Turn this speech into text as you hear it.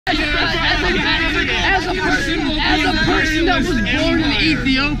as a person that was born in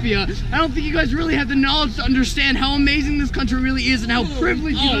Ethiopia, I don't think you guys really have the knowledge to understand how amazing this country really is and how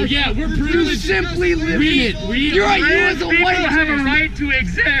privileged you guys yeah, we're to privileged. simply live in it. You're right, you as a white have a man. right to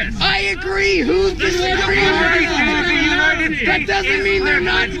exist. I agree. Who's disagreeing with you? That doesn't mean they're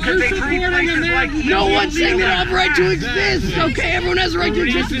not. No one's saying they don't have a right to exist. Okay, everyone has a right to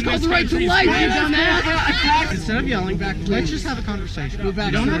exist. It's called the right to life. You dumbass. Instead of yelling, let's just have a conversation. You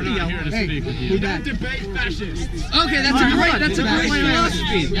don't have to yell. We don't debate fascists. Okay, that's a great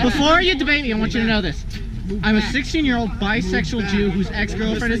philosophy. Before you debate me, I want you to know this. I'm a 16-year-old bisexual Jew whose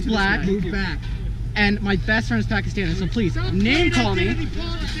ex-girlfriend is black, and my best friend is Pakistani. So please, name call me,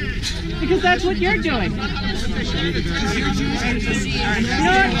 because that's what you're doing. You know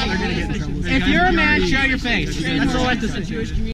what? If you're a man, show your face. That's all I have to say.